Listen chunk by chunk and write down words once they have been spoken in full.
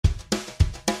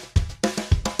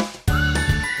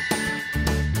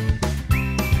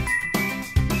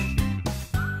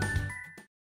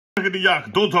Yakety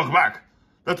yak, don't talk back.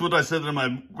 That's what I said in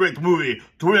my great movie,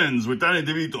 Twins, with Danny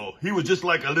DeVito. He was just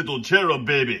like a little cherub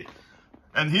baby.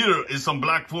 And here is some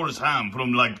Black Forest ham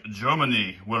from like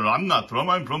Germany, where I'm not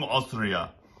from, I'm from Austria.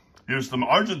 Here's some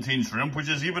Argentine shrimp, which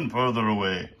is even further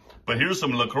away. But here's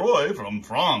some LaCroix from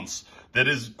France, that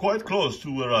is quite close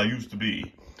to where I used to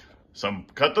be. Some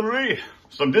cutlery,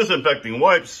 some disinfecting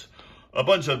wipes, a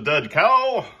bunch of dead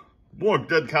cow, more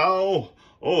dead cow.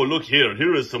 Oh, look here,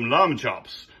 here is some lamb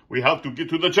chops. We have to get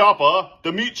to the chopper,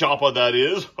 the meat chopper that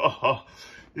is.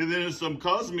 There's some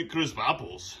Cosmic Crisp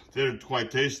apples. They're quite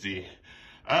tasty.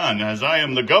 And as I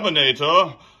am the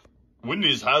governator,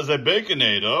 Wendy's has a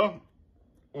baconator,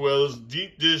 well,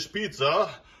 deep dish pizza,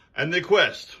 and the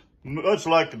quest. Much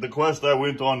like the quest I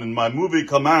went on in my movie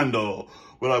Commando,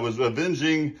 where I was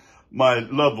avenging my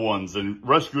loved ones and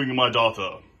rescuing my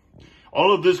daughter.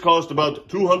 All of this cost about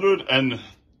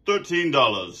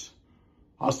 $213.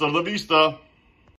 Hasta la vista.